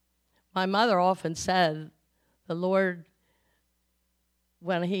 So my mother often said, the Lord,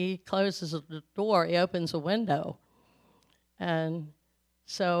 when he closes the door, he opens a window. And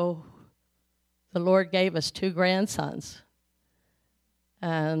so the Lord gave us 2 grandsons.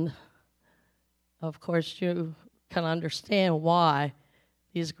 And of course, you can understand why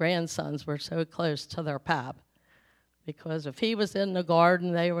these grandsons were so close to their pap. Because if he was in the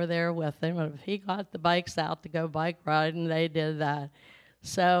garden, they were there with him. And if he got the bikes out to go bike riding, they did that.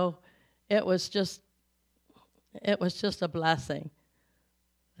 So it was just a blessing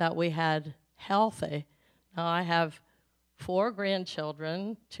that we had healthy. Now I have 4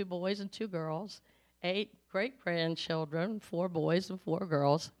 grandchildren, 2 boys and 2 girls, 8 great-grandchildren, 4 boys and 4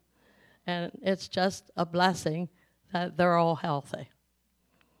 girls. And it's just a blessing that they're all healthy.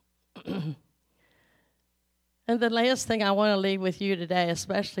 And the last thing I want to leave with you today,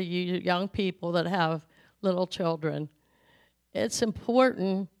 especially you young people that have little children, it's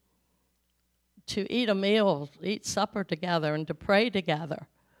important to eat a meal, eat supper together, and to pray together.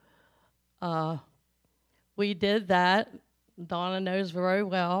 We did that. Donna knows very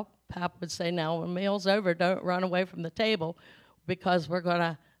well. Pap would say, now when meal's over, don't run away from the table because we're going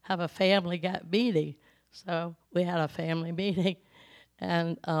to have a family meeting. So we had a family meeting.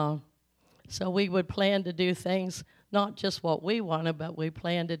 And so we would plan to do things, not just what we wanted, but we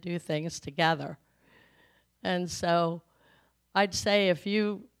planned to do things together. And so I'd say if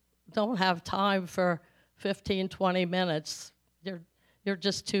you don't have time for 15, 20 minutes, you're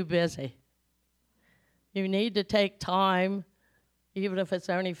just too busy. You need to take time, even if it's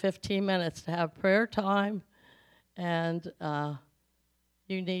only 15 minutes, to have prayer time, and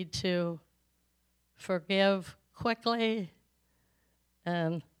you need to forgive quickly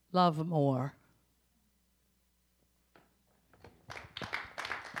and love more.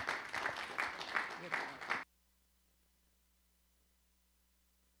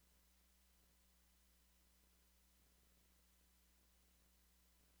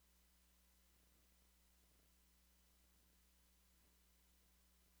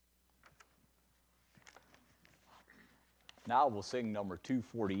 Now we'll sing number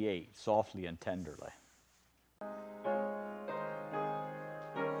 248, Softly and Tenderly.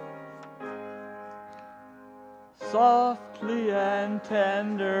 Softly and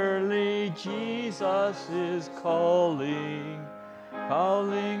tenderly, Jesus is calling,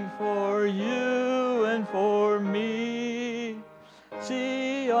 calling for you and for me.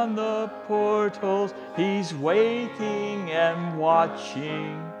 See on the portals, he's waiting and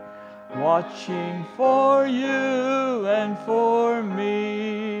watching, watching for you and for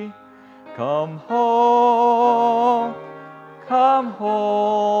me. Come home, come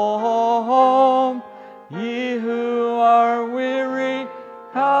home, ye who are weary,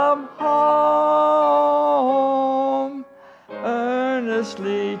 come home.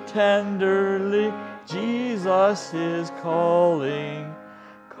 Earnestly, tenderly, Jesus is calling,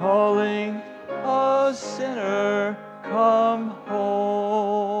 calling, a sinner, come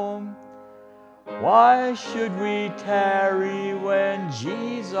home. Why should we tarry when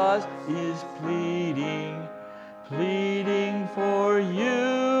Jesus is pleading, pleading for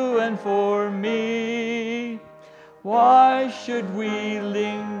you and for me? Why should we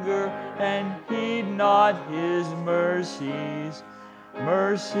linger and heed not his mercies,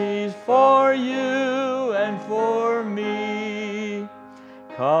 mercies for you and for me?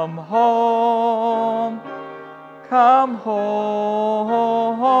 Come home, come home,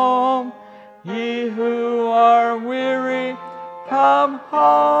 ye who are weary, come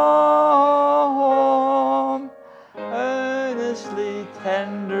home.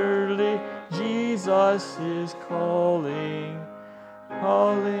 tenderly, Jesus is calling,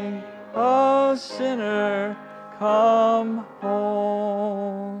 calling, oh sinner, come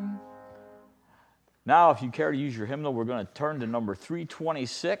home. Now, if you care to use your hymnal, we're going to turn to number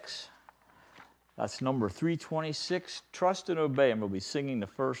 326. That's number 326, Trust and Obey, and we'll be singing the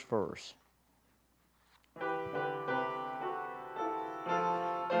first verse.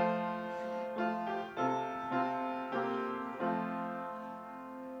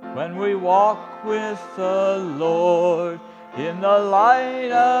 When we walk with the Lord in the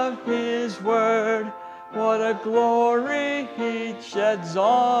light of His Word, what a glory He sheds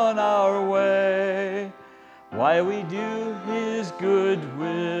on our way. Why we do His good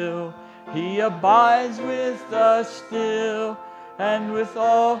will, He abides with us still, and with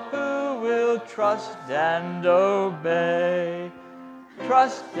all who will trust and obey.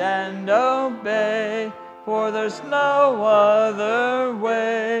 Trust and obey, for there's no other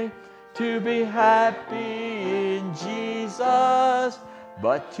way to be happy in Jesus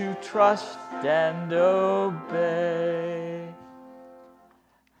but to trust and obey.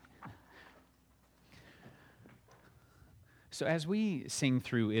 So as we sing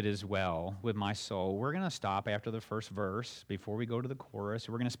through It Is Well with my soul, we're going to stop after the first verse before we go to the chorus.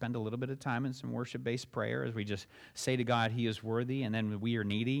 We're going to spend a little bit of time in some worship-based prayer as we just say to God, He is worthy, and then we are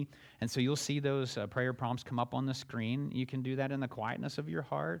needy. And so you'll see those prayer prompts come up on the screen. You can do that in the quietness of your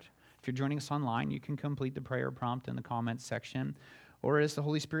heart. If you're joining us online, you can complete the prayer prompt in the comments section. Or as the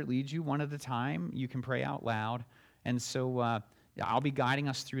Holy Spirit leads you, one at a time, you can pray out loud. And so I'll be guiding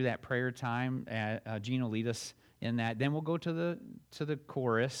us through that prayer time. Gene will lead us in that. Then we'll go to the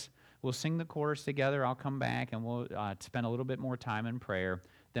chorus. We'll sing the chorus together. I'll come back and we'll spend a little bit more time in prayer.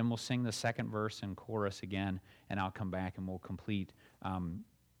 Then we'll sing the second verse and chorus again, and I'll come back and we'll complete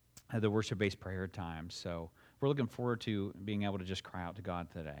the worship-based prayer time. So we're looking forward to being able to just cry out to God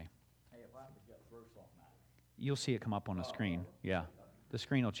today. You'll see it come up on the screen. Yeah, the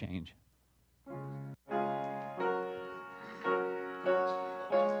screen will change.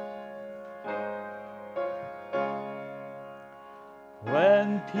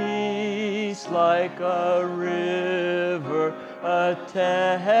 When peace like a river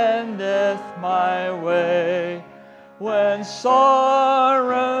attendeth my way, when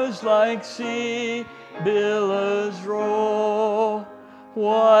sorrows like sea billows roll,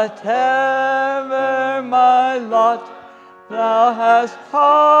 whatever my lot, Thou hast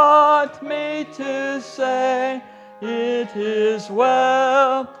taught me to say, it is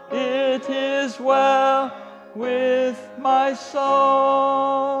well with my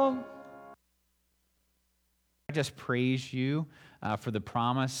soul. I just praise you for the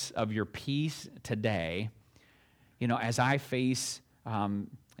promise of your peace today. You know, as I face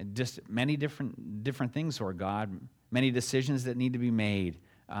just many different things, Lord God, many decisions that need to be made,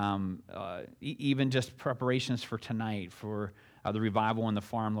 even just preparations for tonight, for the revival on the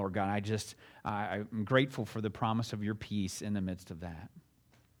farm, Lord God. I'm grateful for the promise of your peace in the midst of that.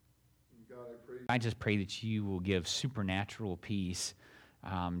 God, I just pray that you will give supernatural peace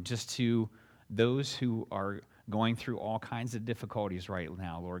just to those who are going through all kinds of difficulties right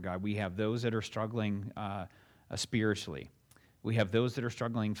now, Lord God. We have those that are struggling spiritually. We have those that are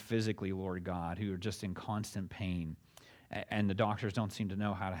struggling physically, Lord God, who are just in constant pain, and the doctors don't seem to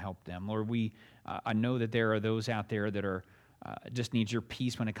know how to help them. Lord, I know that there are those out there that are just need your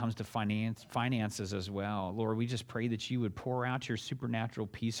peace when it comes to finances as well. Lord, we just pray that you would pour out your supernatural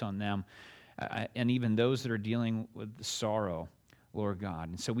peace on them, and even those that are dealing with sorrow, Lord God.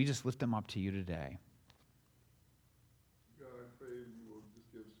 And so we just lift them up to you today. God, I pray you will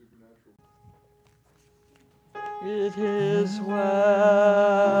just give supernatural. It is well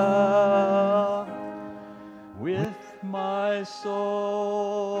with my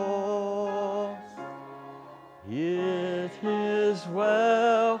soul. It is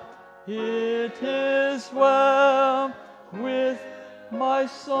well with my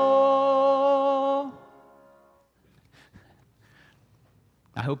soul.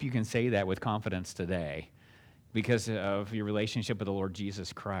 I hope you can say that with confidence today because of your relationship with the Lord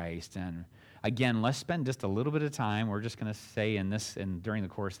Jesus Christ. And again, let's spend just a little bit of time. We're just going to say during the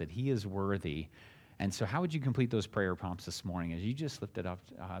course that He is worthy. And so how would you complete those prayer prompts this morning as you just lifted up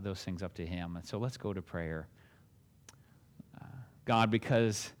those things up to Him? And so let's go to prayer. God,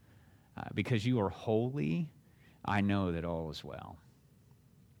 because you are holy, I know that all is well.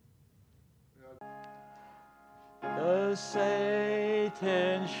 Though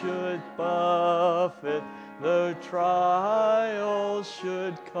Satan should buffet, though trials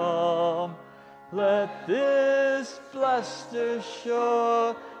should come, let this blessed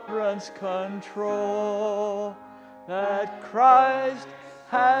assurance control that Christ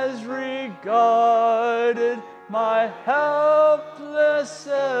has regarded my helpless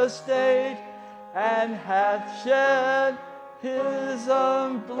estate, and hath shed his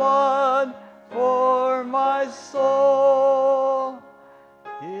own blood for my soul.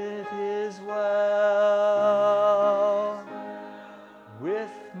 It is well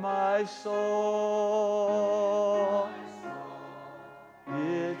with my soul.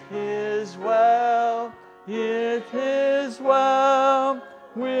 It is well, it is well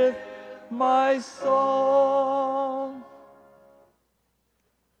with my soul.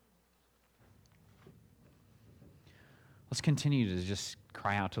 Let's continue to just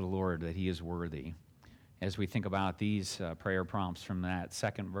cry out to the Lord that He is worthy as we think about these prayer prompts from that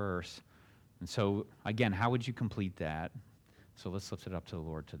second verse. And so, again, how would you complete that? So let's lift it up to the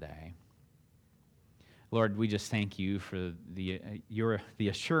Lord today. Lord, we just thank you for the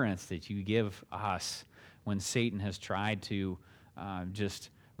assurance that you give us when Satan has tried to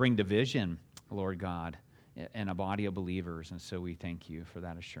just bring division, Lord God, in a body of believers. And so we thank you for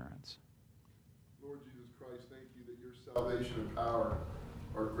that assurance. Lord Jesus Christ, thank you that your salvation and power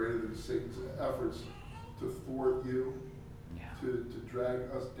are greater than Satan's efforts to thwart you, to drag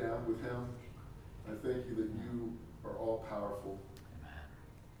us down with him. I thank you that you are all powerful.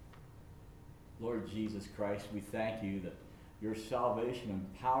 Lord Jesus Christ, we thank you that your salvation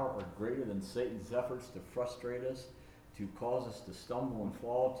and power are greater than Satan's efforts to frustrate us, to cause us to stumble and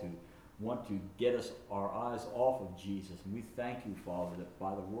fall, to want to get us our eyes off of Jesus. And we thank you, Father, that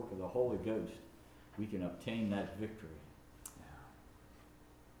by the work of the Holy Ghost, we can obtain that victory.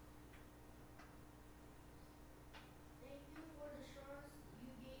 Thank you for the assurance you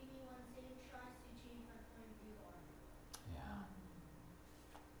gave me when Satan tries to change my point of view, Lord. Yeah.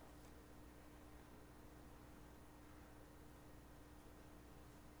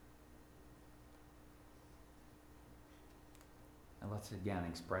 And let's again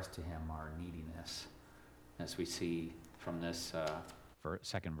express to him our neediness as we see from this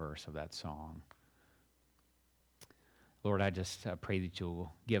second verse of that song. Lord, I just pray that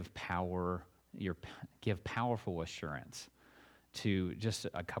you'll give powerful assurance to just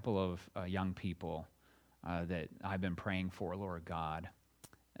a couple of young people that I've been praying for, Lord God,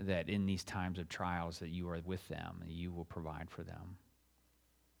 that in these times of trials that you are with them and you will provide for them.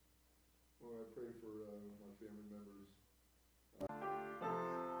 Lord, I pray for my family members.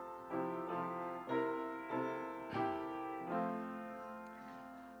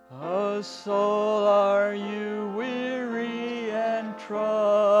 O soul, are you weary and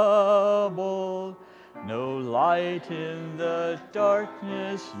troubled? No light in the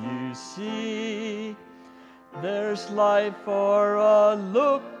darkness you see. There's light for a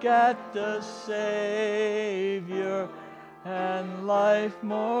look at the Savior, and life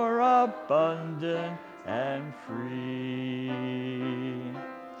more abundant and free.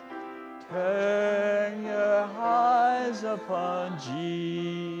 Turn your eyes upon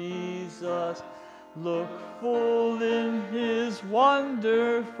Jesus, look full in his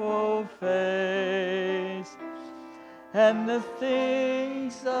wonderful face, and the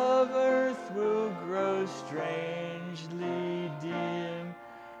things of earth will grow strangely dim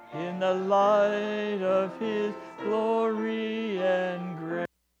in the light of his glory and grace.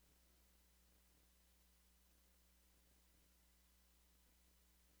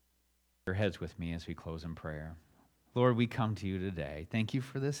 Your heads with me as we close in prayer. Lord, we come to you today. Thank you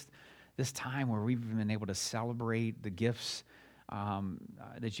for this time where we've been able to celebrate the gifts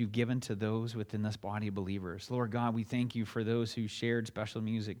that you've given to those within this body of believers. Lord God, we thank you for those who shared special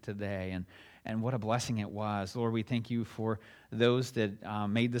music today, and what a blessing it was. Lord, we thank you for those that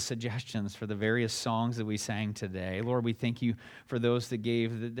made the suggestions for the various songs that we sang today. Lord, we thank you for those that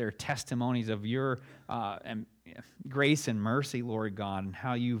gave their testimonies of your grace and mercy, Lord God, and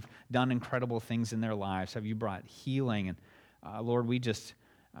how you've done incredible things in their lives, how you brought healing. And Lord, we just,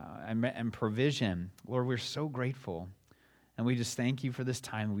 and provision. Lord, we're so grateful. And we just thank you for this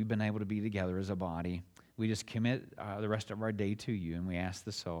time we've been able to be together as a body. We just commit the rest of our day to you, and we ask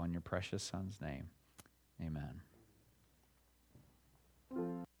this all in your precious Son's name. Amen.